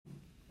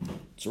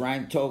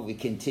Tzarayim Tov, we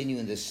continue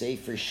in the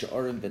Sefer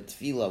Sha'arim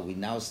B'Tefillah. We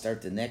now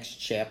start the next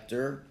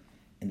chapter,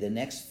 and the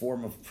next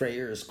form of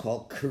prayer is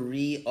called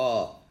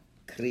Keriah.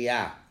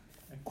 Keriah.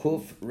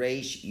 Kuf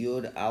Reish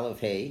Yud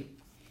Aleph Hey.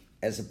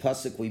 As a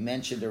pasuk we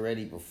mentioned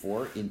already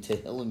before in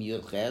Tehillim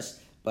Yud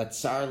Ches, but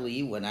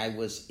Tzarli, when I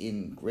was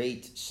in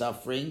great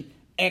suffering,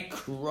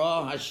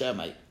 Ekra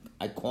Hashem,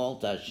 I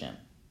called Hashem.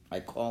 I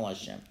call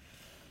Hashem.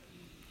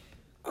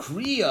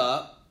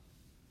 Kriya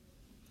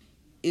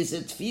is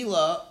a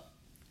tefillah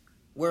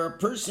where a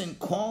person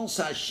calls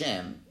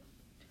Hashem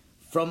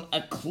from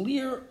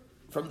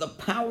the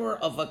power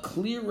of a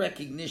clear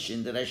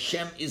recognition that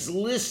Hashem is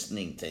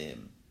listening to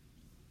him.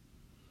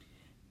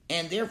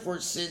 And therefore,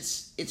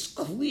 since it's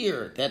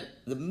clear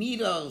that the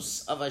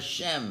midos of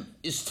Hashem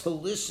is to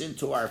listen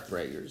to our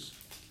prayers,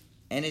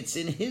 and it's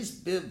in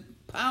his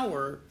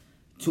power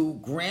to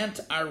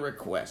grant our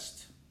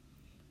request.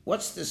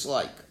 What's this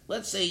like?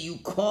 Let's say you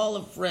call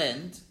a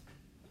friend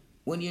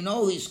when you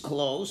know he's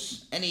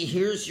close and he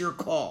hears your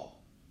call.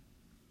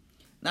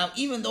 Now,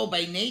 even though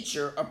by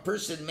nature a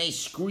person may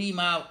scream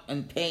out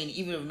in pain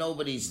even if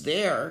nobody's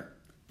there,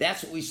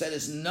 that's what we said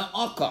is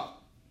na'aka,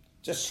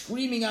 just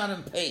screaming out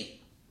in pain.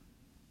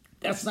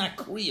 That's not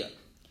kriya.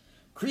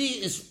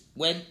 Kriya is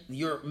when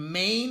your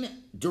main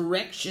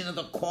direction of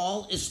the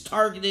call is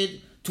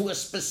targeted to a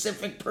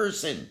specific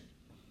person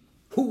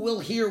who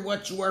will hear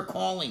what you are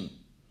calling.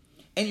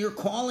 And you're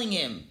calling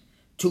him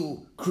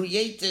to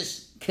create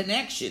this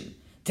connection,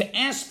 to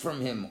ask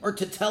from him or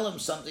to tell him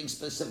something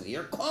specific.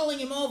 You're calling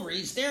him over.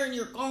 He's there and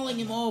you're calling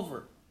him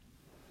over.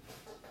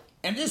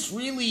 And this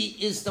really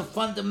is the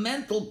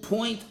fundamental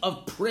point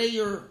of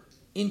prayer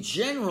in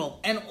general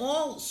and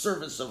all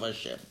service of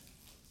Hashem.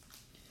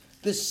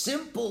 The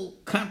simple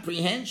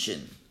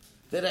comprehension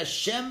that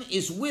Hashem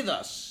is with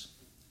us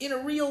in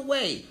a real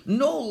way,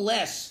 no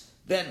less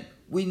than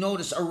we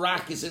notice a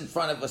rock is in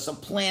front of us, a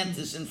plant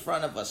is in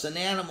front of us, an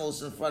animal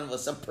is in front of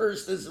us, a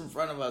person is in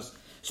front of us.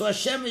 So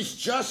Hashem is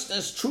just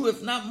as true,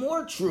 if not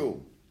more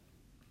true.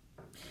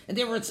 And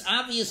therefore it's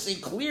obviously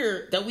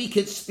clear that we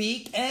could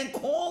speak and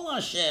call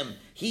Hashem.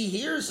 He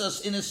hears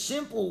us in a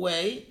simple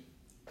way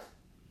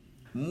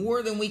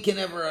more than we can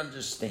ever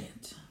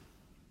understand.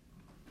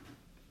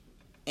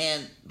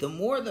 And the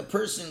more the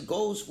person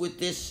goes with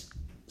this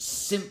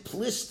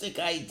simplistic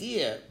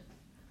idea,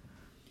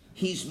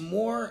 he's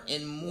more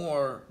and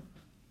more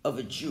of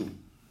a Jew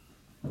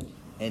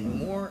and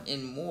more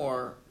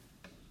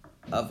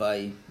of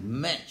a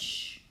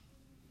mensch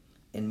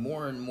and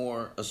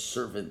more a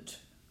servant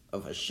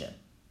of Hashem.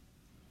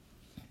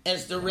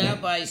 As the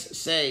rabbis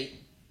say,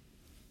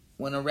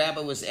 when a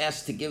rabbi was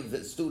asked to give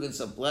the students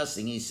a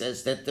blessing, he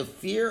says that the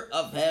fear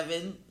of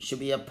heaven should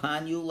be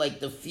upon you like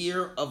the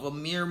fear of a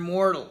mere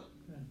mortal.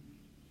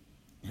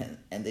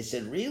 And they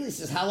said, really? He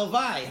says,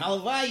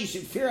 halavai, you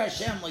should fear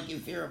Hashem like you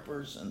fear a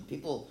person.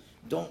 People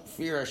don't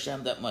fear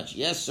Hashem that much.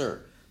 Yes,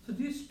 sir. So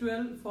these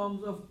 12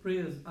 forms of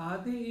prayers, are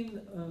they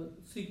in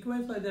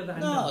sequence or they're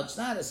random? No, it's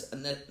not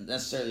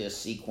necessarily a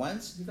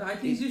sequence. I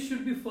think this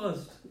should be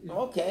first.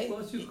 Okay.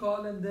 First you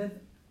call and then...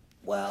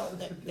 Well,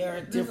 there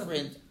are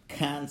different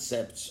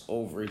concepts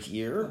over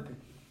here. Okay.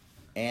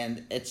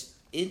 And it's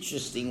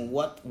interesting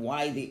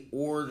why the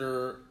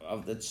order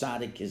of the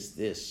tzaddik is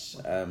this.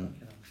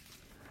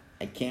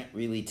 I can't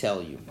really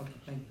tell you. Okay,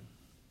 thank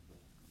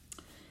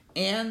you.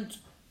 And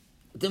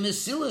the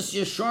Mesilas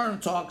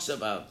Yesharim talks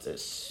about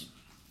this.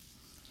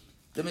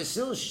 The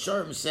Mesilas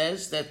Yesharim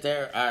says that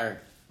there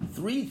are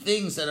 3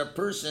 things that a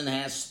person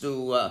has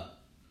to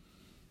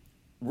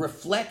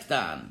reflect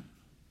on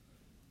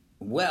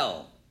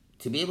well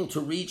to be able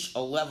to reach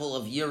a level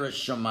of Yiras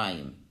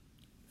Shamayim,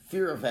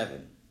 fear of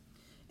heaven.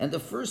 And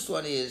the first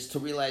one is to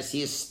realize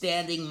he is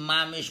standing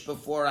mamish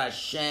before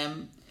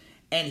Hashem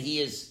and he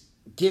is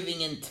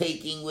giving and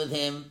taking with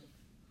him,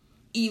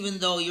 even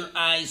though your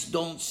eyes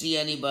don't see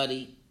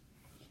anybody.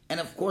 And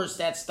of course,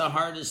 that's the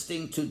hardest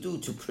thing to do,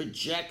 to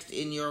project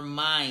in your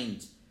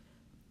mind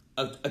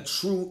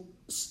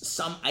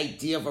some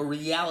idea of a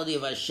reality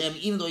of Hashem,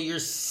 even though your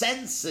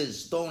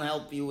senses don't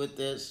help you with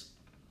this.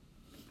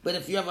 But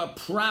if you have a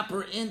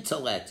proper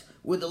intellect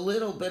with a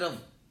little bit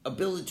of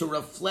ability to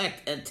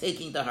reflect and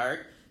taking to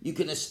heart, you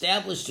can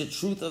establish the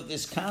truth of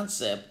this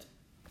concept,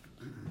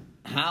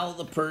 how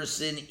the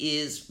person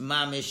is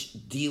mamish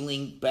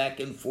dealing back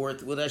and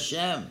forth with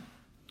Hashem.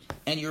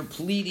 And you're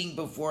pleading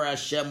before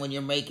Hashem when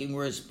you're making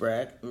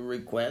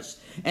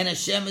requests. And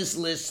Hashem is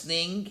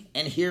listening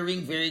and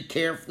hearing very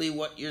carefully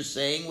what you're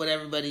saying, what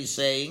everybody's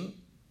saying.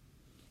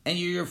 And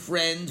you're your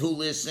friend who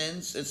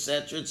listens,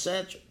 etc.,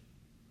 etc.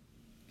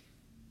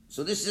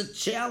 So this is a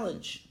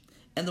challenge.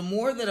 And the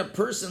more that a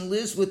person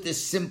lives with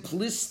this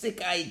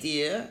simplistic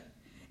idea,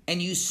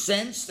 and you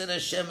sense that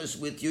Hashem is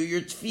with you,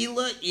 your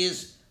tefillah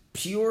is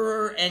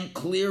purer and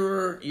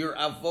clearer, your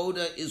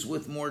avoda is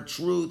with more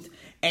truth,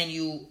 and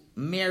you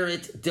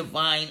merit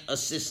divine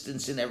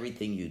assistance in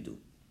everything you do.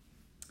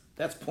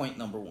 That's point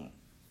number 1.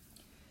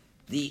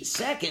 The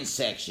second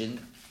section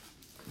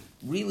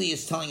really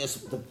is telling us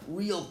the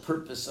real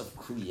purpose of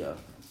Keriah,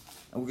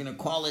 and we're going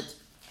to call it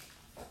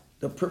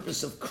the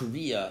purpose of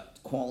Keriah,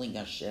 calling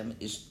Hashem,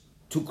 is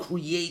to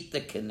create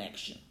the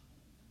connection,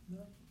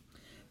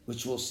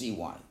 which we'll see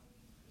why.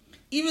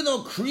 Even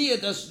though Keriah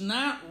does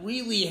not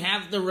really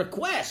have the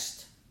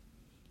request,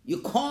 you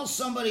call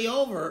somebody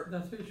over,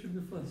 That's why it should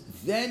be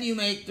first. then you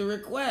make the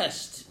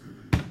request.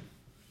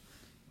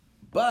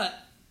 But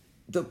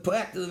the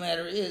fact of the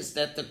matter is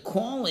that the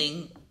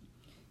calling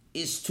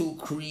is to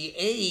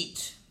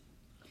create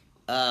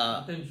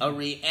a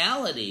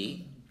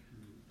reality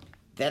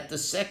that the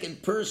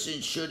second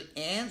person should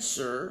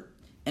answer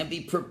and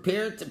be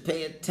prepared to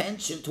pay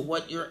attention to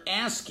what you're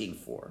asking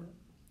for.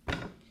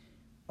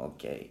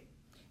 Okay.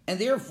 And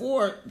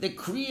therefore, the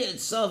Keriah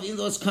itself, even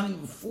though it's coming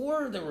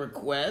before the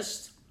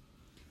request,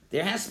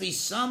 there has to be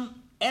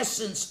some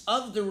essence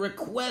of the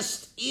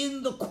request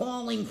in the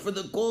calling for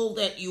the goal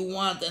that you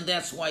want, and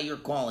that's why you're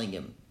calling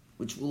him,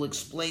 which we'll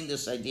explain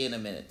this idea in a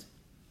minute.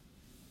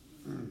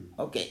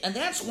 Okay, and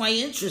that's why,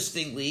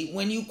 interestingly,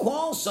 when you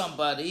call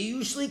somebody, you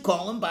usually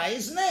call him by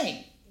his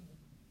name.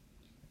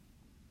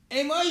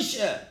 Hey,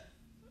 Moshe.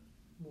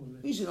 You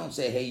usually don't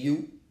say, hey,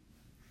 you.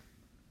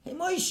 Hey,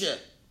 Moshe.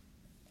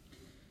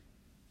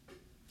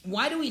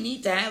 Why do we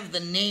need to have the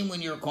name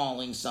when you're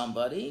calling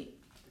somebody?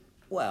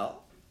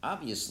 Well,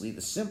 obviously,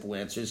 the simple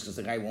answer is because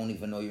the guy won't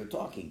even know you're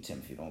talking to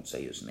him if you don't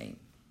say his name.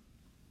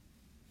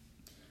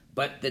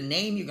 But the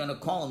name you're going to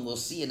call him, we'll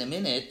see in a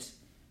minute,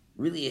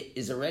 really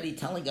is already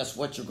telling us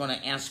what you're going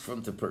to ask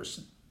from the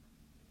person.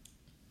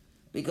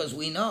 Because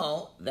we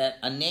know that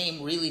a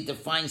name really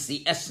defines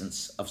the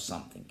essence of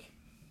something.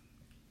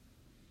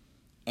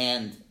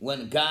 And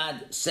when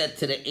God said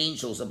to the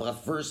angels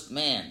about first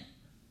man,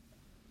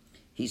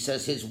 he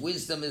says his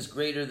wisdom is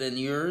greater than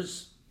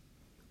yours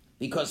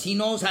because he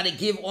knows how to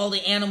give all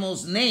the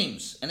animals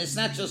names. And it's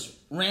not just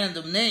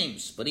random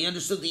names, but he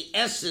understood the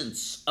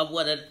essence of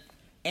what an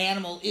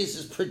animal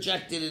is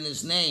projected in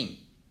his name.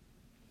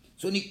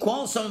 So when you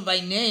call someone by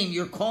name,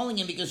 you're calling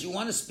him because you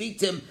want to speak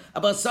to him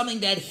about something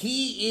that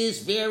he is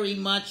very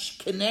much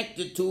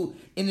connected to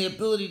in the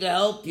ability to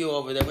help you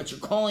over there, what you're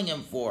calling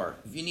him for.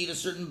 If you need a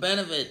certain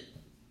benefit,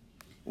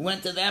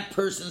 went to that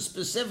person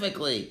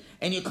specifically,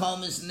 and you call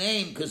him his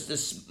name because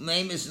this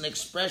name is an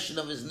expression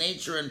of his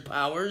nature and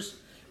powers,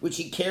 which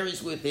he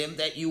carries with him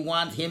that you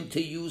want him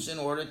to use in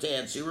order to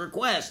answer your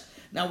request.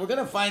 Now, we're going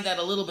to find that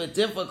a little bit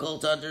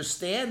difficult to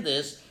understand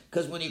this,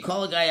 because when you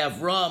call a guy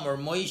Avram or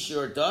Moshe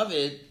or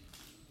David,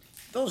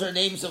 those are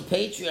names of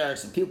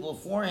patriarchs and people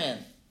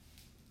beforehand.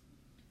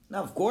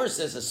 Now, of course,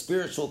 there's a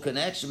spiritual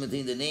connection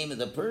between the name of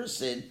the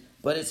person,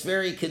 but it's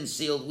very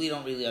concealed. We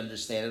don't really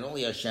understand it.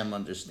 Only Hashem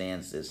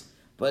understands this.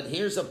 But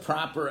here's a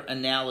proper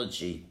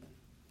analogy.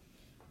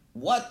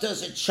 What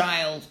does a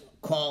child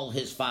call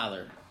his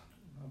father?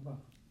 Abba.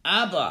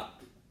 Abba.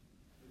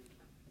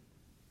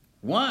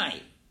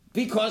 Why?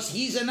 Because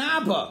he's an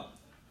Abba.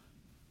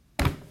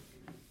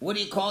 What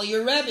do you call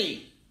your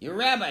Rebbe? Your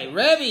rabbi,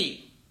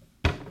 Rebbe.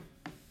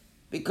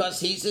 Because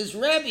he's his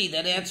Rebbe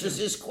that answers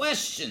his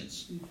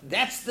questions.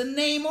 That's the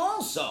name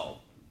also.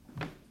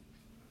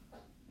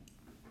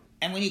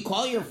 And when you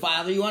call your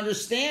father, you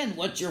understand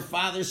what your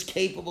father's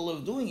capable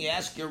of doing. You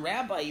ask your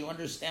rabbi, you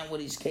understand what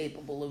he's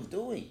capable of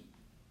doing.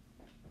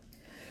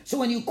 So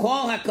when you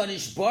call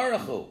HaKadosh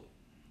Baruch Hu,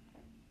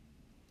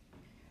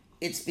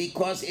 it's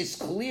because it's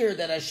clear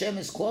that Hashem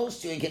is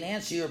close to you and can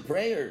answer your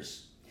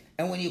prayers.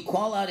 And when you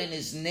call out in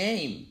his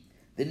name,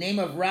 the name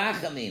of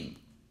Rachamim,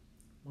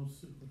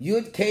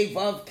 Yud Kei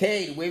Vav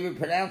Kei, the way we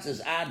pronounce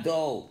is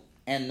Ado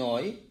and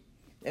Noi,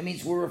 that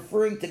means we're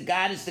referring to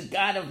God as the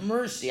God of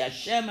mercy.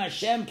 Hashem,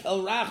 Hashem,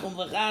 Kel Rachum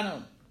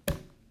V'Chanun.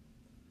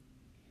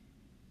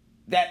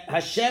 That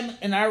Hashem,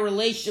 in our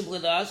relationship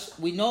with us,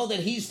 we know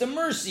that he's the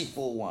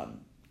merciful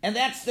one. And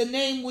that's the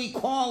name we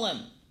call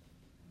him.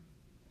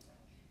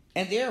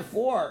 And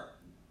therefore,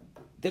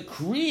 the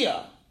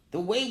Keriah, the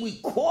way we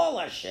call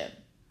Hashem,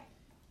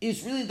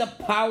 is really the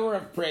power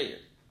of prayer.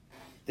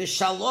 The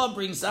Shalom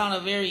brings down a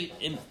very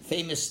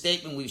famous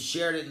statement. We've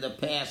shared it in the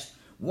past.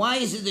 Why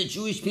is it that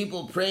Jewish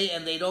people pray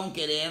and they don't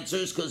get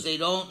answers? Because they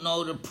don't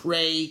know to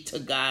pray to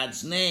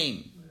God's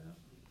name. Yeah.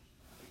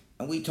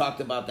 And we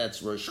talked about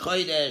that's Rosh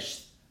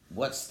Chodesh,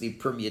 what's the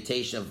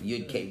permutation of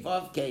Yud Kei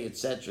Vav Kei,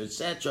 etc.,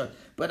 etc.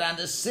 But on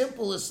the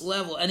simplest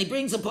level, and he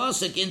brings a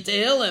pasuk in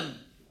Tehillim,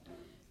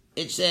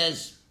 it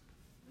says,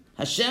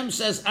 Hashem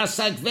says,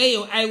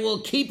 Asagveyu, I will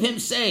keep him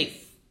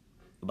safe.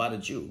 About a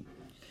Jew.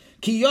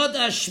 Ki Yod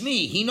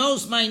Ashmi, he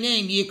knows my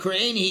name,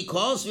 Yikreini, he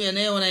calls me, and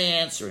I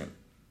answer him.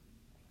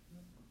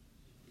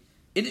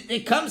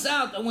 It comes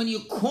out that when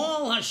you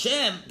call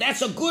Hashem,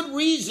 that's a good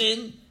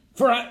reason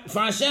for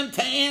Hashem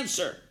to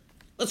answer.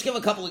 Let's give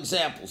a couple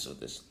examples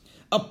of this.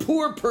 A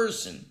poor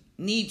person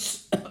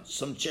needs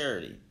some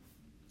charity.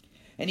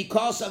 And he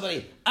calls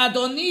somebody,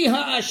 Adoni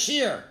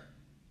ha'ashir,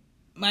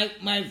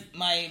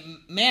 my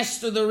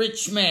master the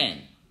rich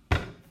man.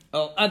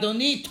 Oh,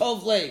 Adoni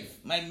tov lev,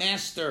 my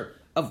master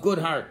of good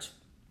heart.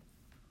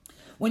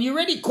 When you're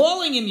already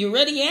calling him, you're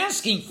already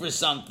asking for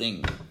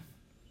something.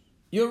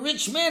 You're a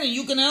rich man and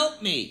you can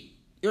help me.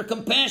 You're a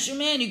compassionate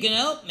man, you can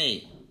help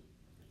me.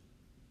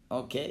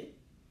 Okay?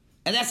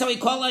 And that's how we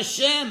call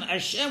Hashem.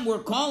 Hashem, we're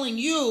calling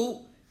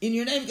you in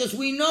your name because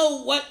we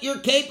know what you're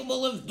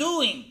capable of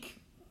doing.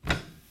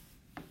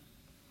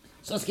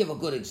 So let's give a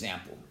good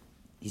example.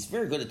 He's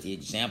very good at the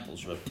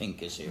examples, Rav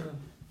Pinkus here.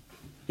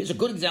 Here's a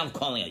good example of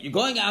calling out. You're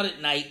going out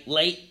at night,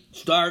 late,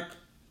 it's dark,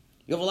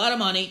 you have a lot of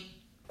money,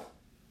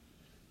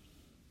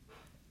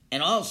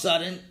 and all of a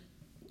sudden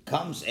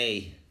comes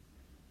a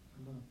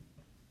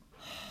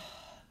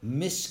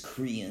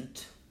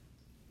miscreant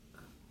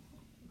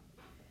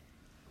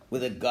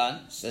with a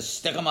gun, says,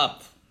 stick him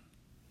up,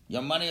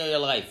 your money or your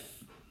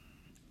life.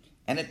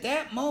 And at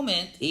that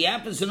moment, he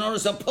happens to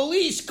notice a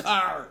police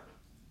car.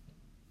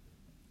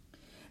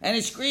 And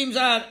he screams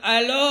out,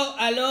 "Allo,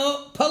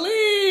 allo,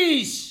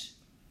 police!"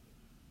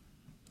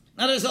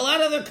 Now there's a lot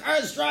of other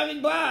cars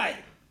driving by.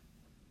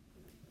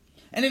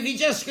 And if he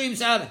just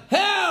screams out,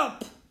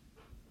 "Help!"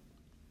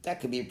 that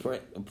could be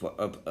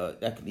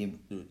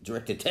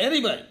directed to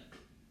anybody.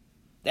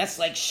 That's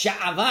like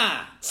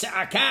sha'ava,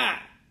 tza'aka.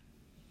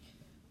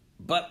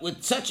 But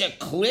with such a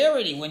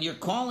clarity, when you're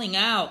calling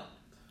out,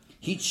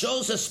 he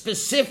chose a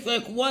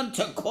specific one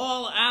to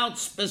call out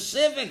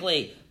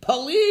specifically.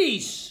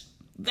 Police.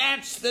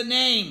 That's the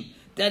name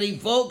that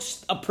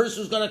evokes a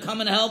person who's going to come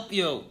and help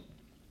you.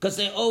 Because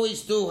they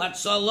always do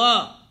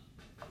Hatzalah.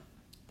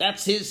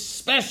 That's his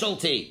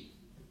specialty.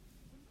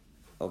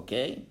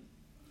 Okay?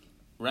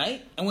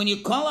 Right? And when you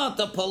call out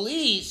the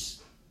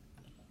police,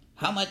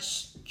 how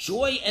much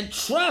joy and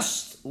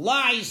trust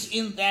lies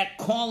in that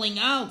calling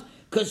out.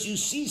 Because you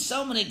see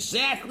someone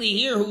exactly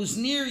here who's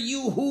near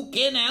you who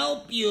can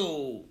help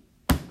you.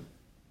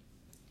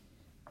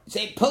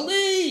 Say,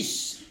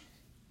 police!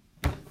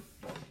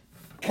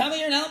 Come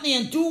here and help me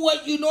and do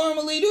what you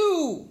normally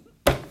do.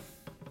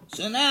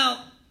 So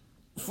now,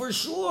 for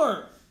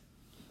sure,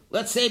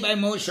 let's say by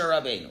Moshe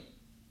Rabbeinu,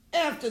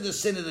 after the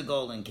sin of the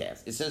golden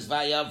calf, it says,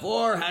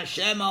 Vayavor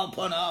Hashem al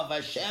panav,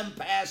 Hashem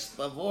passed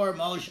before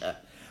Moshe.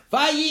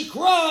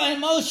 Vayikra,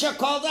 and Moshe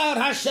called out,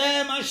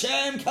 Hashem,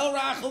 Hashem, kel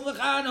rachum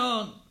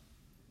v'chanon.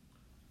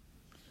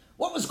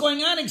 What was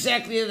going on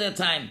exactly at that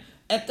time?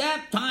 At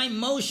that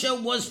time,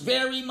 Moshe was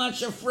very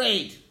much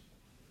afraid.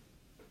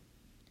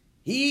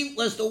 He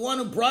was the one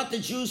who brought the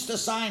Jews to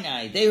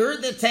Sinai. They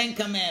heard the 10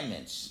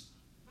 Commandments.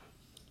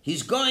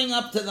 He's going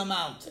up to the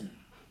mountain.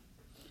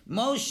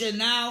 Moshe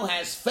now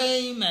has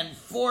fame and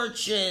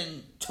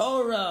fortune,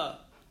 Torah,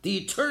 the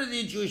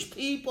eternity of the Jewish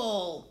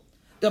people,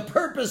 the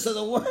purpose of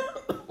the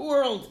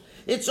world.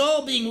 It's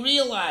all being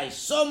realized.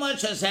 So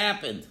much has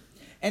happened.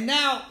 And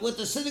now, with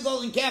the sin of the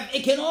golden calf,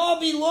 it can all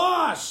be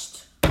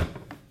lost.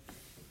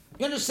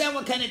 You understand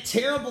what kind of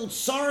terrible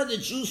sorrow the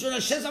Jews are?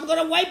 Hashem says, I'm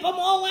going to wipe them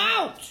all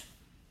out.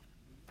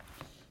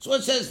 So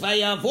it says,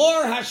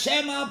 Vayavor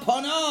Hashem al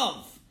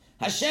panav.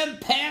 Hashem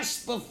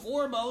passed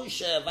before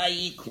Moshe.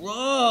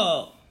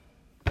 Vayikra.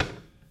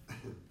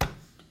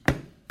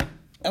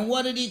 And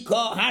what did he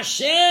call?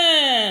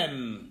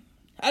 Hashem.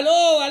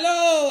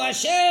 Hello,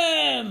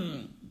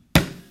 Hashem.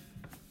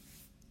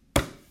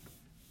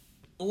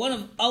 The one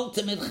of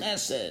ultimate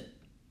chesed,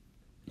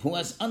 who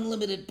has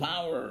unlimited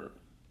power,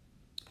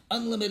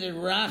 unlimited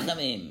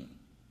rachamim.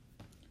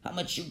 How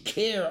much you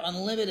care,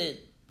 unlimited.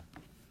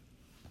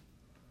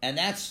 And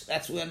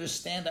that's we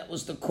understand that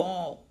was the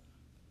call.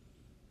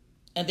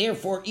 And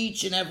therefore,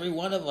 each and every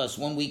one of us,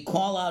 when we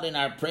call out in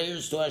our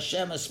prayers to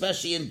Hashem,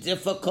 especially in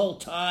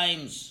difficult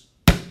times,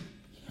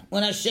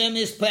 when Hashem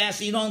is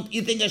passing,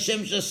 you think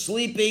Hashem's just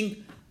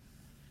sleeping,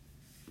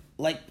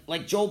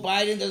 like Joe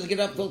Biden doesn't get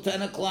up till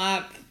 10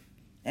 o'clock,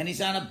 and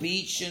he's on a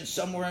beach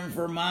somewhere in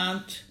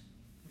Vermont.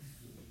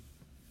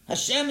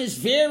 Hashem is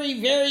very,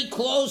 very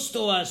close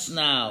to us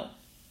now.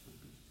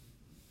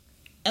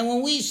 And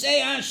when we say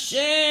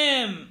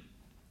Hashem,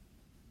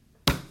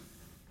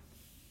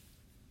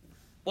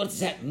 what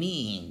does that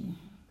mean?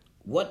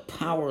 What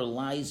power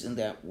lies in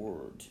that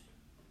word?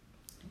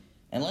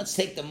 And let's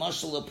take the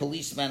mashal of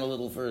policeman a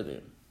little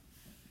further.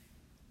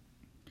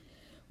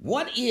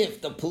 What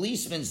if the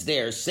policeman's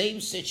there, same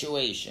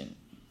situation?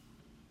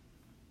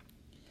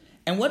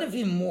 And what if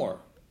even more?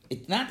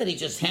 It's not that he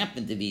just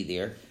happened to be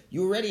there.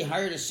 You already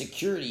hired a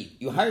security.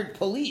 You hired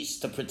police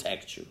to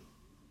protect you.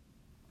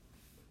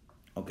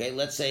 Okay,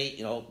 let's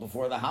say,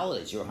 before the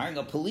holidays, you're hiring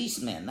a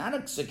policeman, not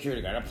a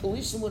security guard, a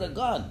policeman with a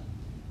gun.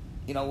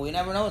 We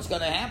never know what's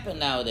going to happen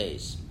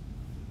nowadays.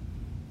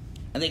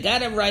 And they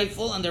got a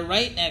rifle, and they're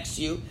right next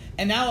to you,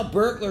 and now a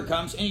burglar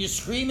comes, and you're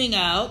screaming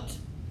out,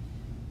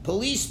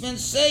 "Policeman,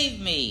 save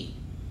me!"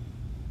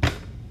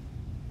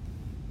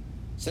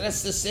 So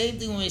that's the same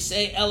thing when we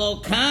say,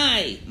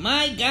 Elokai,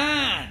 my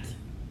God,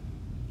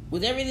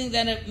 with everything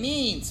that it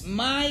means,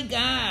 my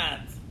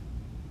God.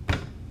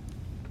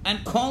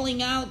 I'm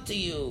calling out to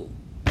you.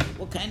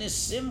 What kind of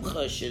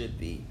simcha should it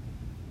be?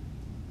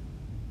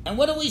 And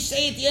what do we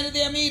say at the end of the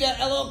Amidah?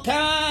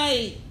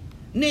 Elokai,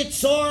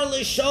 nitzor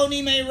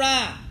lishoni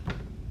meira.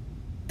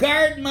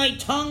 Guard my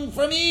tongue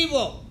from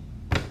evil.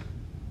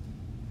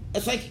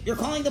 It's like you're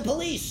calling the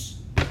police.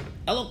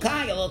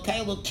 Elokai,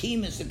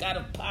 Elokim is the God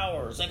of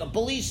power. It's like a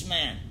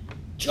policeman.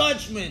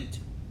 Judgment.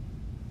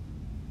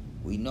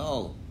 We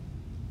know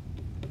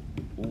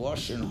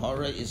Lashon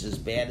Hara is as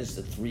bad as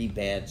the 3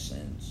 bad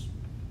sins.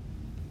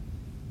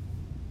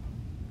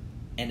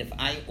 And if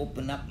I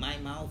open up my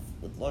mouth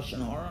with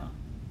Lashon Hara,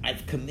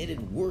 I've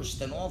committed worse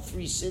than all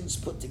 3 sins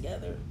put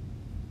together.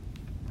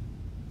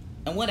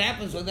 And what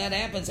happens when that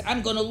happens?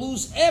 I'm going to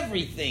lose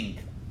everything.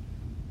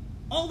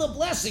 All the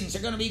blessings are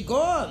going to be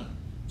gone.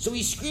 So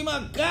we scream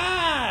out,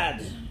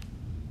 God,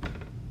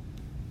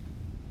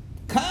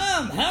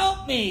 come,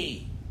 help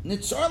me.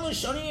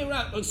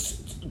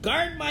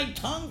 Guard my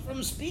tongue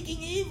from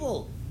speaking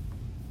evil.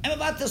 I'm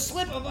about to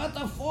slip, I'm about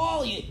to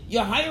fall. You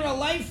hire a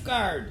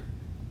lifeguard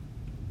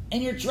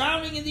and you're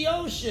drowning in the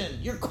ocean.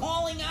 You're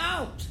calling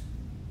out,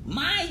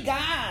 my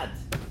God,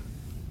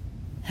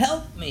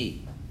 help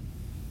me.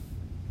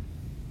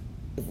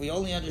 If we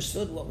only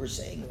understood what we're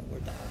saying when we're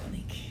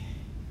davening,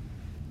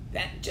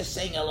 that just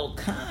saying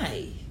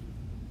Elokai,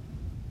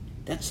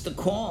 that's the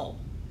call.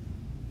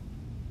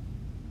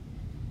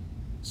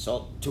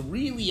 So to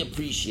really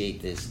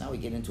appreciate this, now we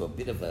get into a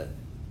bit of a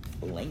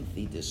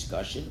lengthy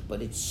discussion,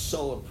 but it's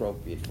so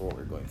appropriate for what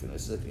we're going through.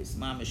 This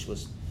Mamish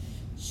was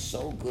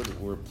so good that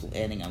we're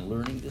planning on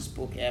learning this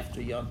book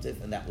after Yom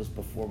Tov, and that was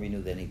before we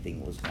knew that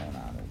anything was going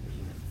on over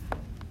here.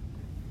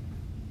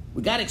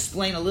 We got to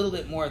explain a little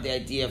bit more of the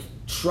idea of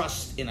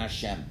trust in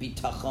Hashem,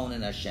 bitachon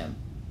in Hashem,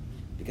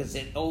 because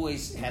it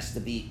always has to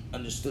be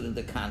understood in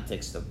the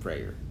context of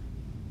prayer.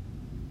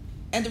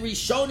 And the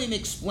Rishonim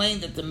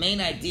explained that the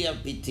main idea of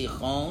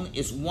bitachon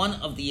is one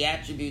of the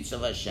attributes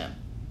of Hashem,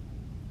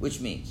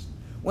 which means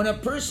when a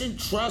person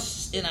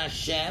trusts in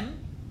Hashem,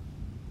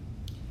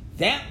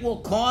 that will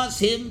cause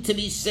him to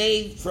be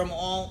saved from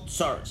all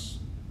sorrows.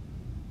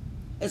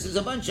 There's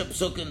a bunch of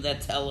psukim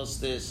that tell us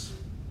this.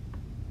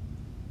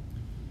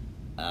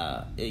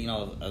 They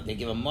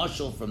give a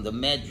mashal from the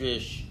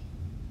Medrash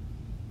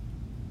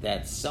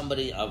that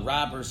a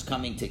robber's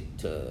coming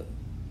to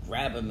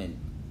grab him and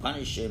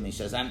punish him. He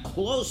says, I'm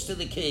close to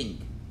the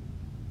king.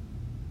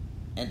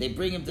 And they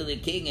bring him to the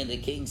king, and the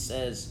king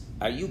says,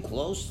 are you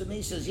close to me?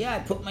 He says, yeah, I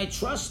put my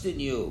trust in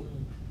you.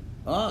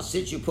 Oh,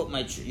 since you put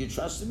your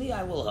trust in me,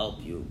 I will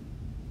help you.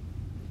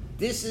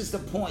 This is the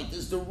point. This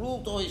is the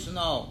rule to always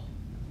know.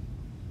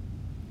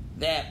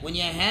 That when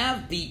you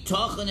have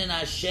bitachon in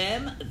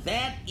Hashem,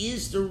 that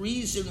is the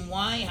reason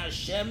why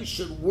Hashem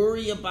should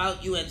worry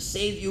about you and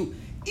save you,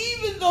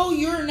 even though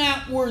you're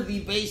not worthy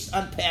based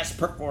on past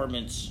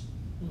performance.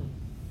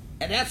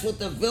 And that's what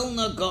the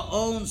Vilna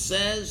Gaon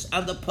says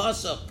on the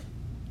Pasuk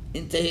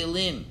in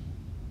Tehillim.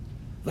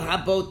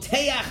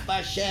 V'haboteach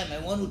b'Hashem,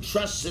 and one who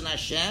trusts in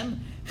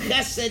Hashem,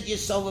 chesed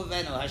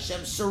yisovavenu,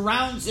 Hashem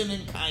surrounds him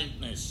in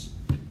kindness.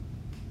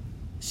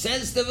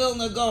 Says the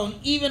Vilna Gaon,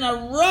 even a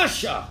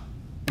Rasha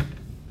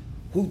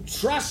who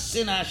trusts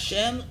in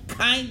Hashem,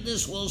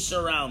 kindness will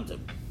surround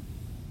him.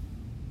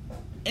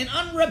 An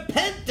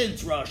unrepentant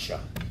Rasha,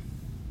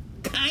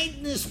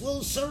 kindness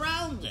will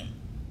surround him.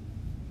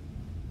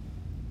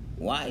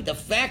 Why? The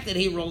fact that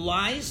he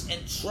relies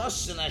and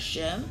trusts in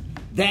Hashem,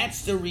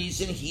 that's the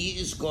reason he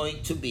is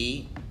going to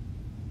be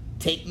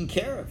taken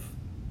care of.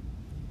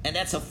 And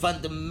that's a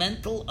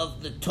fundamental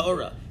of the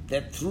Torah,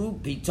 that through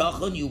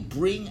bitachon you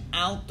bring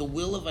out the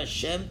will of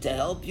Hashem to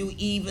help you,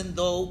 even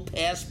though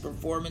past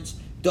performance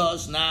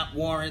does not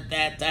warrant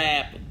that to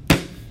happen.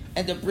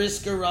 And the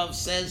Brisker Rav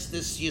says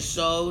this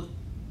Yesod,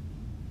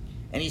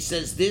 and he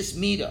says this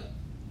Midah,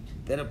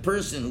 that a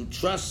person who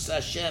trusts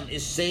Hashem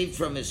is saved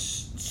from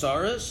his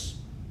sorrows.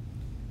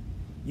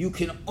 You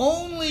can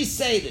only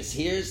say this.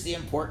 Here's the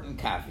important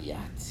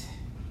caveat.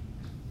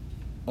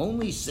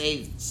 Only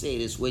say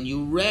this when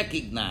you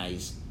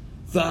recognize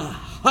the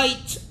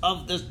height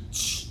of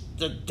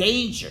the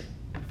danger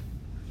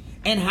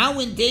and how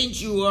in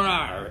danger you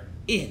are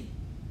in.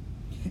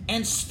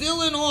 And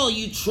still in all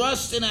you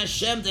trust in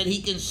Hashem that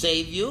He can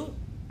save you,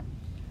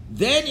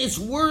 then it's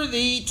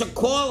worthy to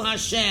call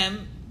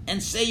Hashem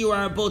and say you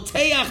are a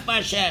boteach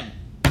b'Hashem,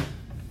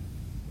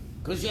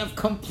 because you have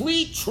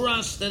complete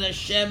trust that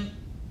Hashem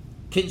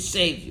can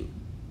save you.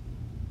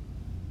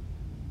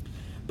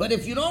 But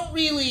if you don't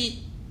really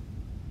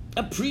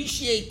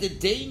appreciate the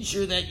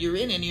danger that you're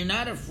in and you're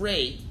not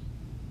afraid,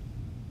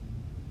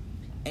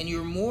 and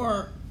you're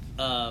more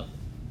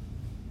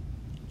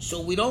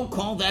so we don't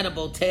call that a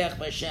boteach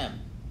b'Hashem.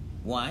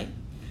 Why?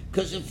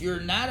 Because if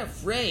you're not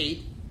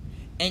afraid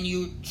and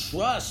you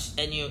trust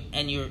and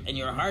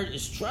your heart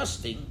is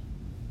trusting,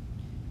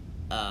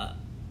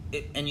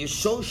 and you're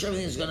so sure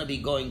everything is going to be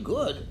going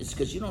good, it's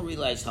because you don't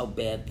realize how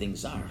bad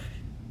things are.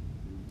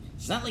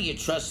 It's not like you're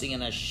trusting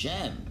in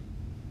Hashem.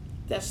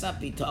 That's not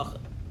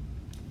bitachon.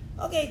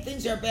 Okay,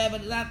 things are bad,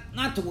 but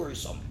not to worry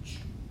so much.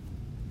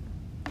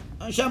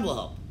 Hashem will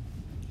help.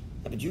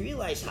 Yeah, but you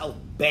realize how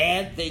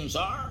bad things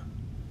are?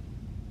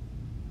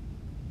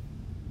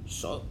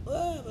 So,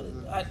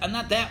 I'm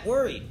not that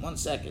worried. 1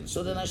 second.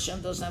 So then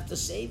Hashem doesn't have to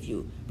save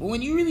you. But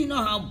when you really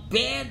know how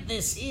bad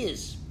this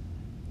is,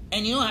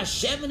 and you know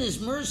Hashem in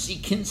His mercy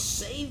can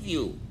save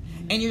you,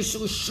 and you're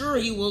so sure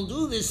He will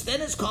do this,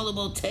 then it's called a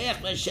boteach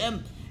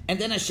b'Hashem, and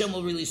then Hashem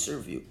will really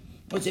serve you.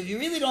 But if you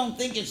really don't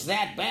think it's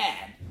that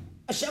bad,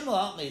 Hashem will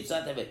help me. It's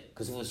not that bad.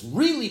 Because if it was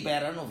really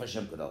bad, I don't know if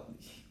Hashem could help me.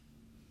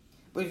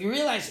 But if you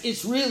realize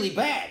it's really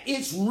bad,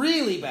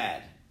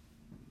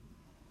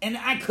 and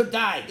I could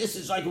die. This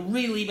is like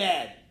really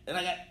bad,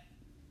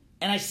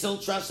 and I still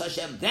trust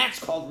Hashem. That's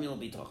called real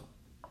bitachon.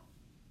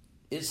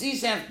 It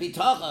ceases to have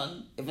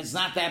bitachon if it's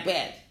not that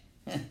bad.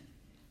 If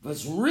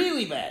it's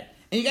really bad,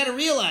 and you got to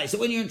realize that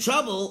when you're in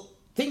trouble,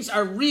 things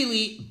are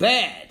really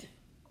bad.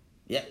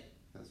 Yeah.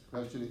 That's the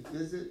question.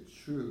 Is it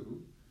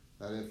true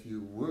that if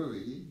you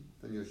worry,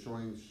 then you're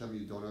showing Hashem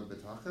you don't have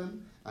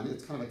bitachon? And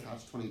it's kind of a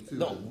catch-22.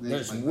 No,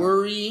 there's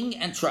worrying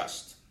and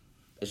trust.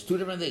 There's two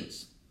different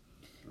things.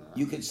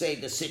 You could say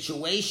the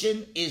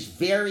situation is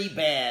very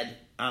bad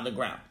on the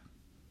ground.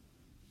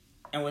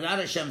 And without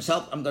Hashem's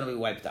help, I'm going to be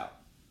wiped out.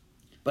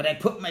 But I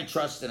put my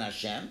trust in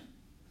Hashem.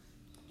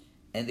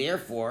 And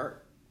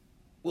therefore,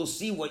 we'll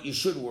see what you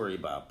should worry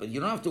about. But you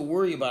don't have to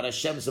worry about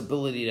Hashem's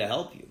ability to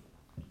help you.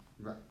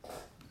 Right.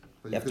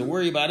 You have to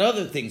worry about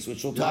other things,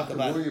 which we'll talk about.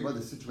 You have to worry about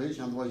the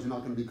situation, otherwise you're not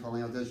going to be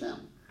calling out to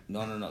Hashem.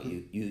 No.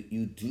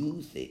 You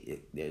do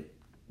think that.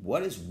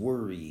 What does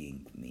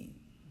worrying mean?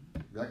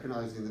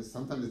 Recognizing that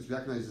sometimes it's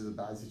recognized as a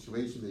bad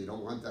situation that you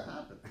don't want to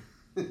happen.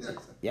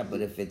 Yeah,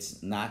 but if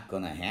it's not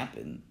going to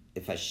happen,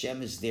 if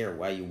Hashem is there,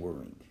 why are you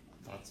worrying?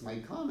 That's my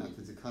comment.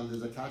 There's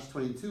a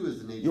catch-22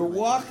 is the nature. You're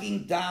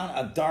walking down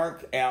a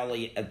dark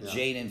alley at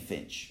Jane and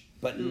Finch,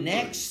 but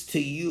next to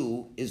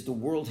you is the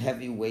world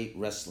heavyweight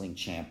wrestling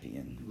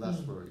champion. Less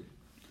worried.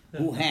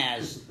 Who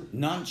has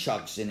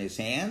nunchucks in his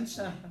hands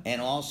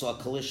and also a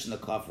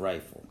Kalashnikov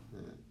rifle. Yeah.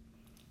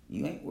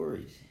 You ain't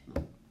worried.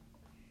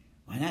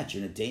 Why not?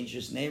 You're in a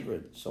dangerous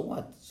neighborhood. So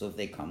what? So if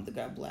they come, the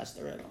guy blast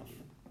their head off.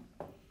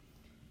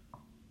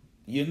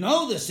 You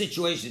know the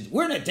situation.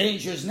 We're in a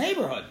dangerous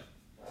neighborhood.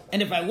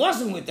 And if I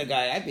wasn't with the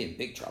guy, I'd be in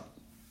big trouble.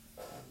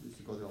 You used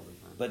to go there all the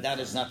time. But that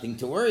is nothing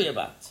to worry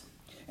about.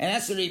 And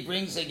that's what he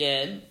brings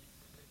again.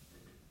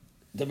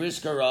 The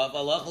Brisker Rav,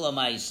 Allah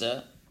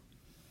Lamaisa.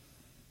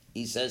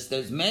 He says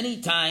there's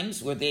many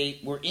times where they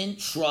were in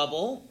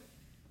trouble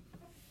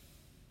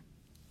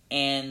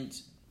and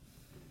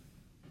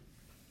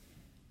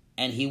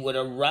he would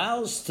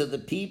arouse to the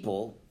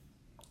people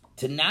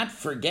to not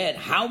forget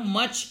how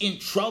much in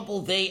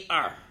trouble they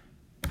are.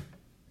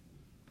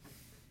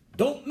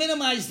 Don't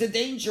minimize the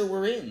danger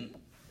we're in.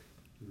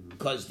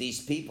 Because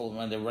these people,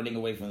 when they're running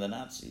away from the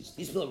Nazis,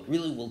 these people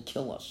really will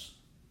kill us.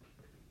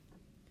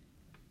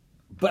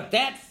 But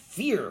that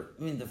fear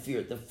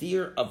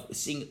of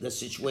seeing the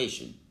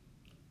situation,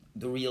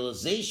 the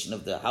realization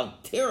of how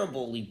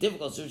terribly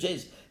difficult the situation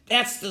is,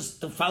 that's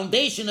the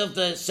foundation of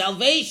the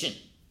salvation.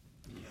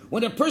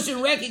 When a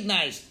person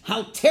recognizes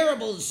how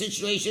terrible the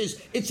situation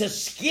is, it's a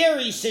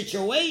scary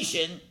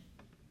situation,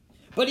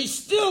 but he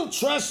still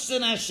trusts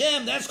in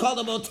Hashem. That's called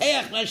a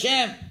Boteach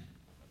Hashem.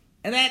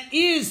 And that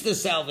is the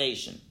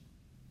salvation.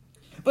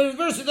 But if a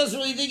person doesn't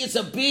really think it's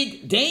a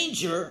big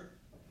danger,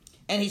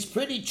 and he's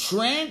pretty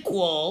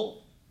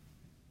tranquil,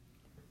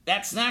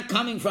 that's not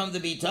coming from the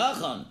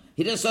bitachon.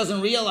 He just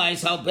doesn't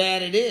realize how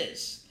bad it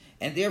is.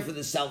 And therefore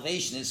the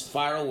salvation is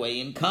far away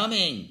in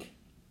coming.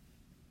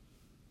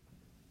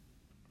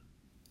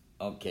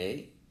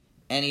 Okay.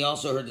 And he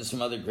also heard this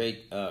from other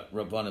great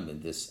Rabbanim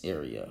in this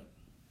area.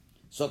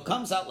 So it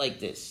comes out like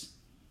this.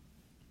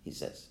 He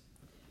says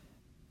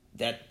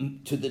that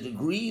to the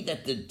degree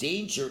that the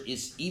danger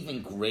is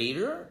even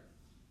greater,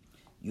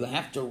 you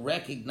have to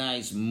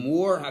recognize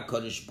more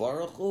HaKadosh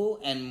Baruch Hu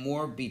and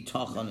more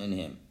bitachon in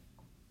him.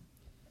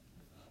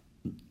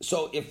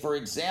 So if, for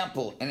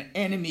example, an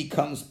enemy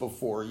comes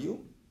before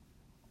you,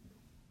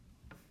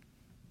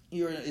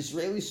 you're an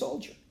Israeli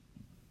soldier,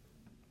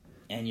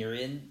 and you're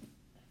in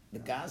the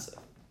Gaza,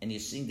 and you're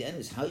seeing the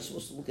enemies, how are you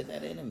supposed to look at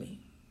that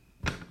enemy?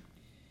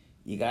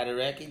 You got to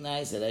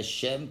recognize that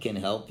Hashem can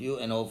help you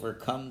and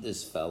overcome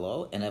this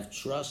fellow and have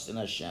trust in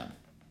Hashem.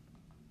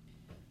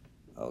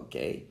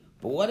 Okay?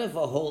 But what if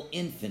a whole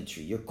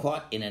infantry, you're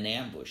caught in an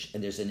ambush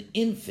and there's an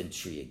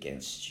infantry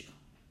against you?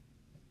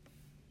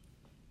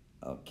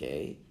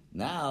 Okay?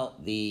 Now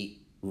the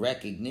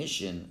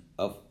recognition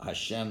of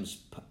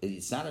Hashem's,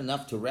 it's not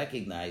enough to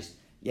recognize,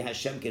 yeah,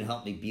 Hashem can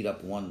help me beat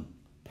up one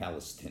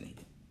Palestinian.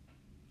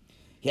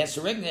 He has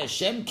to recognize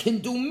Hashem can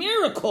do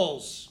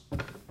miracles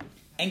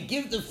and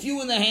give the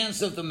few in the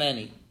hands of the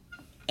many.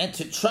 And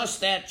to trust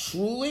that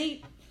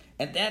truly,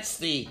 and that's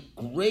the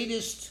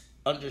greatest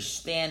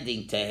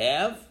understanding to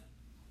have,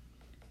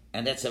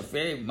 and that's a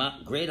very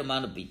great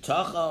amount of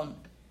bitachon,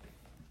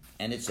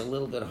 and it's a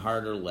little bit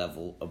harder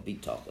level of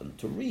bitachon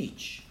to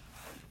reach.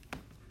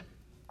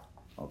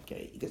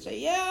 Okay, you can say,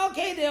 yeah,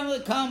 okay, they're going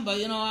to come, but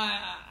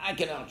I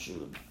can outshoot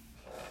them.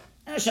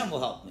 And Hashem will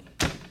help me.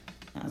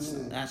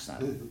 That's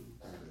not it.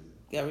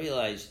 You gotta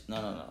realize,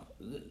 no.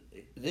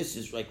 This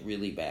is like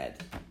really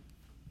bad.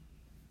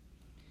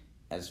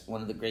 As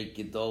one of the great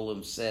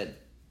Gedolim said,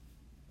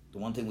 the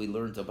one thing we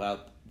learned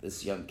about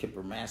this Yom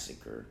Kippur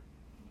massacre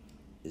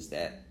is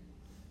that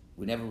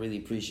we never really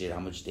appreciate how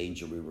much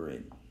danger we were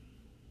in.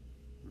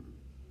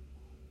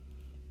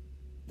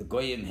 The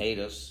Goyim hate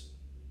us.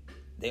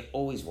 They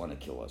always want to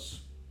kill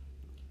us.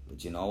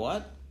 But you know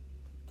what?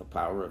 the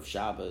power of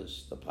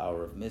Shabbos, the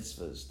power of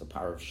mitzvahs, the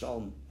power of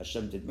Shalom.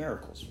 Hashem did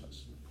miracles for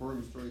us.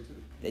 Purim story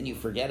too. Then you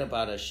forget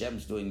about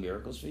Hashem's doing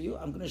miracles for you.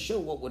 I'm going to show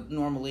what would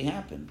normally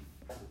happen.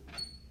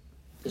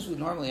 This would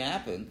normally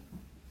happen.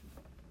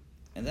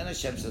 And then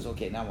Hashem says,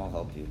 okay, now I'll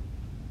help you.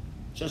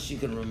 Just so you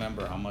can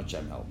remember how much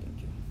I'm helping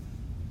you.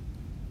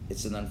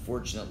 It's an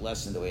unfortunate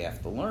lesson that we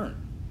have to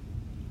learn.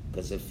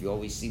 Because if you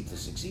always seem to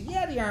succeed,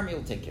 yeah, the army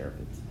will take care of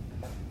it.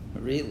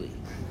 Really?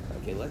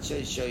 Okay, let's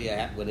show you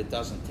what it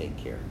doesn't take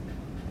care of.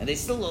 And they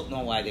still don't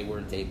know why they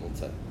weren't able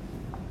to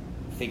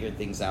figure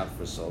things out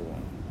for so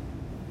long.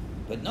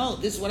 But no,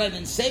 this is what I've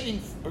been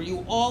saving for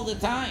you all the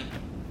time.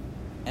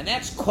 And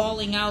that's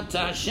calling out to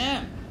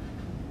Hashem.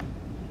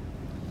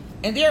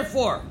 And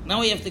therefore, now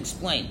we have to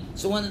explain.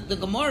 So when the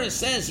Gemara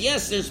says,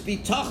 yes, there's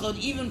bitachon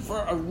even for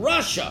a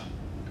Rasha,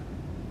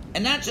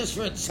 and not just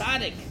for a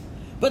tzaddik,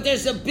 but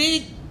there's a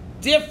big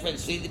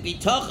difference between the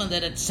bitachon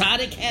that a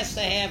tzaddik has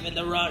to have and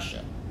the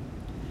Rasha.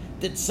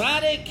 The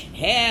tzaddik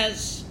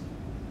has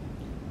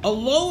a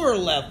lower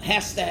level,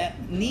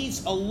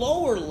 needs a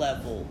lower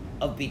level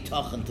of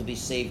bitachon to be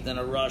saved than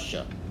a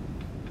Rasha.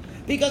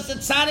 Because the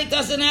tzaddik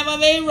doesn't have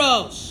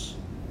aveiros.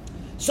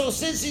 So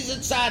since he's a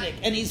tzaddik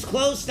and he's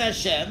close to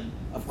Hashem,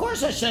 of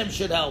course Hashem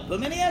should help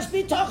him, and he has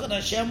bitachon,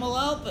 Hashem will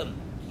help him.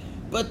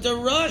 But the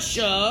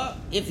Rasha,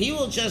 if he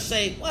will just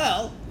say,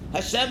 well,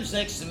 Hashem's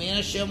next to me and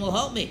Hashem will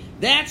help me,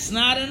 that's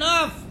not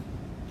enough.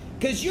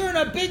 Because you're in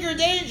a bigger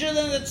danger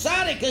than the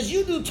tzaddik, because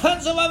you do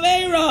tons of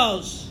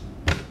aveiros.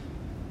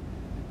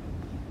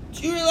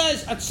 Do you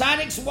realize a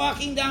tzaddik's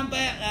walking down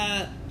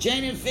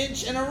Jane and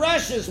Finch, and a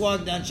Rasha's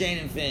walking down Jane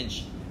and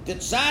Finch? The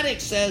tzaddik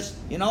says,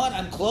 you know what,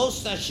 I'm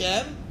close to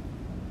Hashem.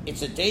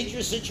 It's a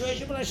dangerous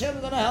situation, but Hashem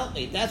is going to help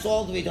me. That's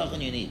all the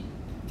bitachon you need.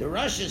 The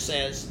Rasha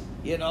says,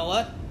 you know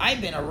what,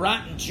 I've been a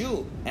rotten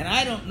Jew, and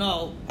I don't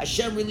know,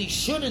 Hashem really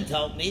shouldn't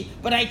help me,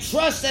 but I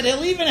trust that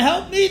he'll even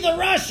help me, the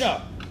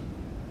Rasha.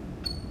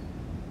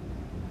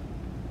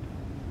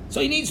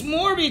 So he needs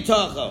more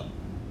bitachon,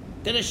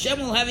 that Hashem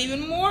will have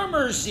even more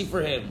mercy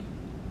for him.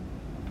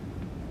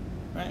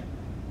 Right?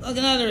 Look,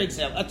 another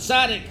example. A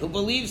tzaddik who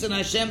believes in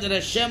Hashem, that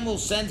Hashem will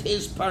send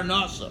his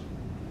parnasa.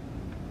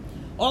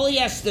 All he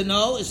has to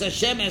know is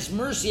Hashem has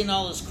mercy on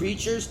all his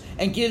creatures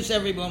and gives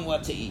everyone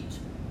what to eat.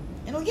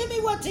 And he'll give me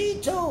what to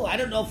eat too. I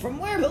don't know from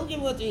where, he'll give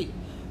me what to eat.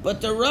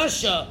 But the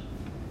Rasha,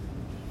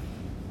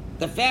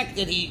 the fact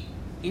that he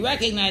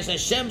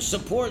recognizes Hashem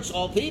supports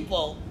all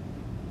people,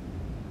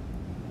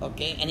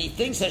 okay, and he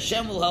thinks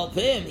Hashem will help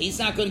him, he's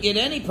not going to get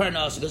any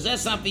parnasa, because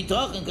that's not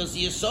bitachon, because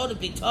the yesod of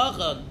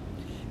bitachon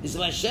is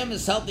if Hashem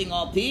is helping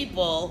all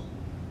people,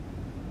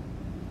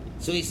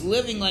 so he's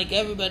living like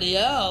everybody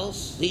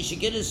else, he should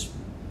get his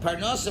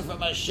parnasa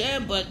from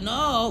Hashem, but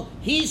no,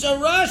 he's a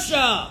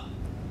Rasha.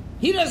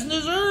 He doesn't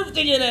deserve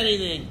to get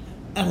anything.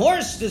 A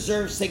horse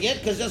deserves to get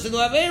because it doesn't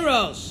have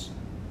aveiros.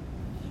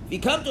 If you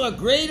come to a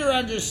greater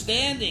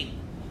understanding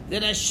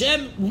that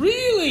Hashem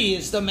really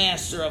is the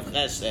master of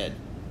chesed,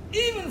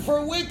 even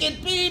for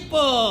wicked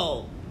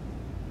people,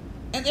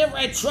 and therefore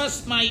I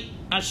trust my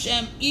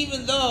Hashem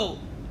even though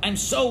I'm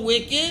so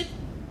wicked,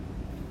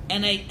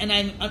 and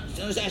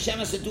Hashem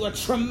has to do a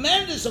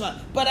tremendous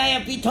amount, but I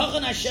have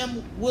bitachon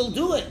Hashem will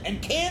do it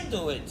and can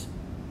do it.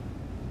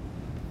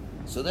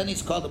 So then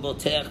he's called the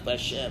Boteach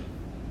B'Hashem.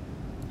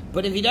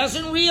 But if he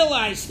doesn't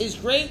realize his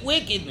great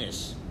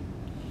wickedness,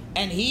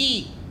 and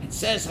he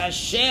says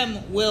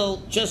Hashem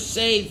will just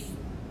save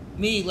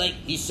me like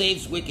he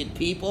saves wicked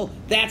people,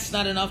 that's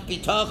not enough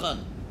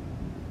bitachon.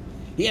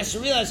 He has to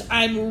realize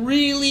I'm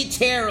really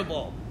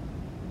terrible.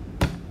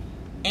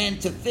 And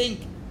to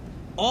think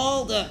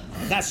all the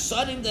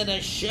chasadim that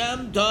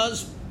Hashem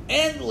does,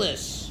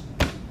 endless.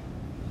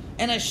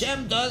 And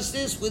Hashem does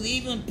this with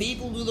even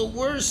people who do the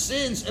worst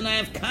sins, and I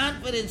have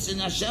confidence in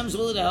Hashem's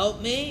will to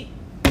help me.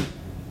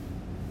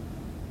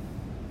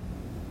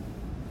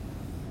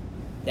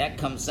 That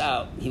comes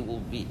out, he will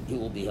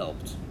be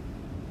helped.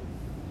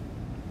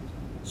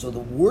 So the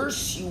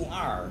worse you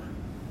are,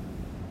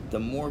 the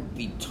more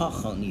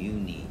bitachon you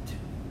need.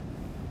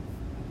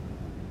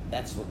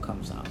 That's what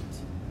comes out.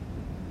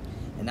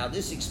 And now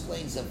this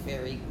explains a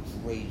very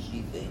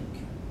crazy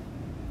thing.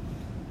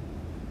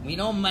 We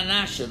know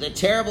Manasseh, the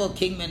terrible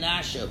King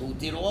Manasseh, who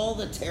did all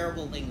the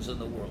terrible things in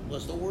the world,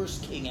 was the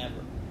worst king ever.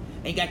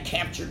 And he got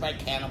captured by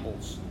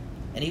cannibals.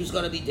 And he was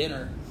going to be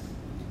dinner.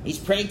 He's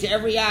praying to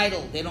every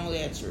idol. They don't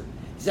answer.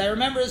 He said, I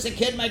remember as a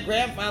kid, my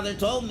grandfather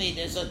told me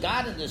there's a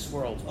God in this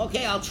world.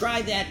 Okay, I'll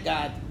try that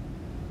God.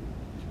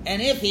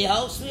 And if he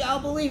helps me, I'll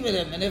believe in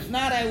him. And if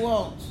not, I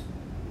won't.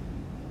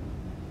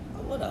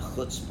 Oh, what a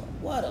chutzpah.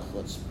 What a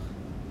chutzpah.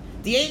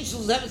 The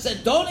angels haven't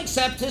said, don't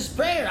accept his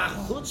prayer.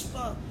 Ah,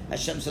 chutzpah.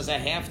 Hashem says, I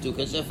have to,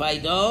 because if I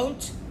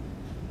don't,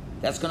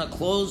 that's going to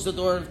close the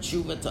door of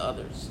tshuva to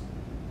others.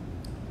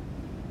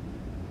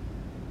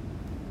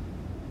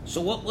 So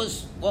what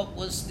was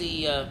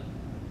the...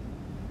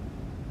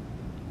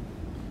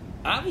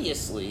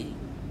 obviously,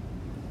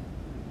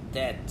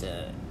 that...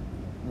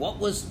 what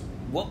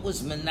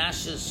was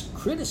Manasseh's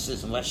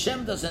criticism?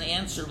 Hashem doesn't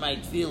answer my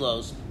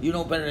tefillos. You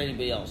know better than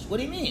anybody else. What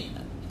do you mean?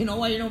 You know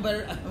why you know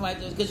better?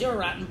 Because you're a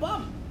rotten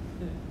bum.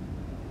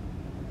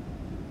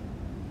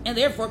 And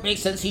therefore it makes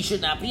sense he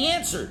should not be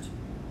answered.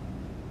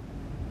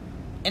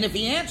 And if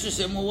he answers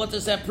him, well, what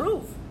does that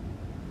prove?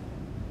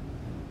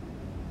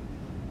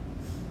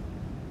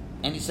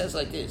 And he says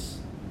like this: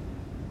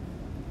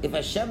 if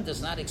Hashem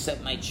does not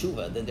accept my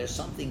tshuva, then there's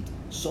something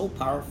so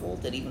powerful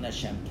that even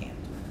Hashem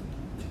can't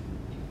do.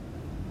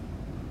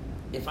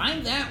 If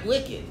I'm that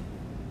wicked,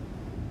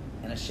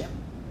 and Hashem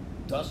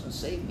doesn't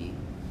save me,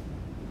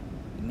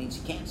 it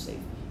means he can't save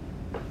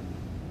me.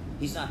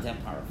 He's not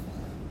that powerful.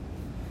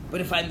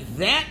 But if I'm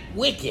that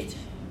wicked,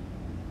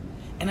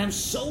 and I'm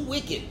so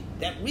wicked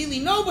that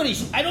really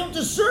I don't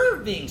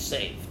deserve being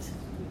saved,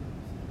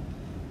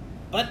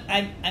 but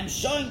I'm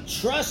showing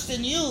trust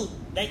in you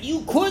that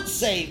you could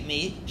save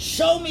me,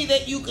 show me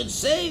that you could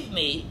save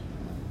me,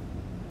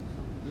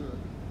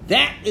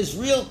 that is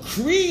real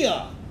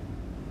Keriah.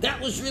 That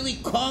was really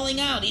calling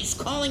out. He's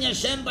calling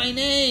Hashem by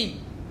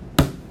name.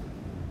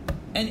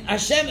 And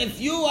Hashem, if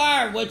you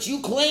are what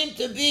you claim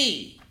to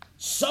be,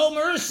 so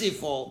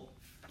merciful,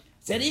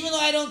 that even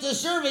though I don't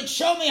deserve it,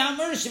 show me how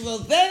merciful,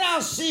 then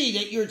I'll see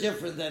that you're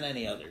different than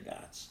any other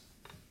gods.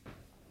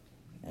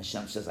 And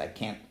Hashem says, I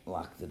can't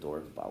lock the door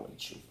of Baalei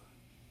Tshuva.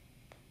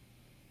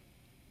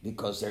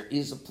 Because there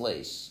is a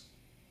place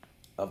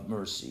of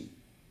mercy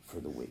for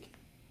the wicked.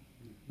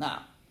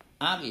 Now,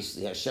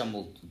 obviously Hashem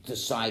will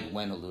decide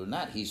when or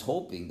not. He's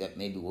hoping that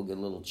maybe we'll get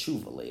a little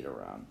tshuva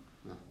later on.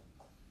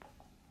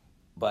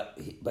 But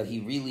he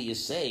really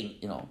is saying,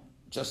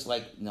 just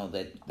like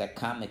that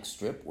comic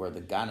strip where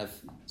the ganef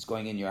is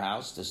going in your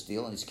house to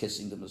steal and he's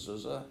kissing the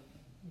mezuzah.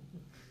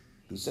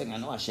 He's saying, I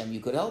know Hashem,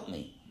 you could help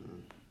me.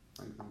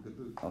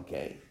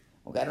 Okay.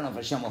 Well, I don't know if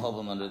Hashem will help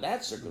him under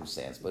that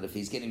circumstance, but if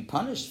he's getting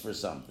punished for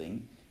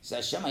something, he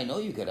says, Hashem, I know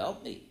you could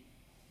help me.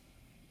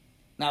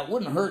 Now, it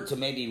wouldn't hurt to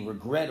maybe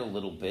regret a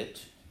little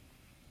bit,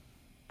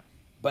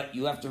 but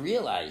you have to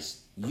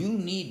realize you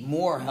need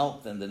more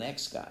help than the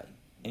next guy.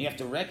 And you have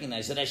to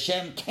recognize that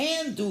Hashem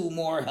can do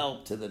more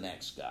help to the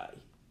next guy.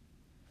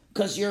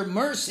 Because your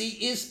mercy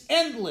is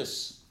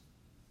endless.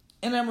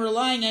 And I'm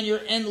relying on your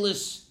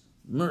endless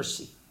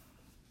mercy.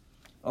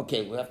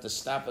 Okay, we'll have to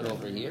stop it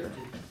over here.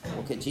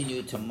 We'll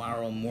continue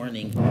tomorrow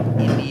morning in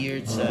the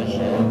Yirtzeh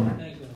Hashem.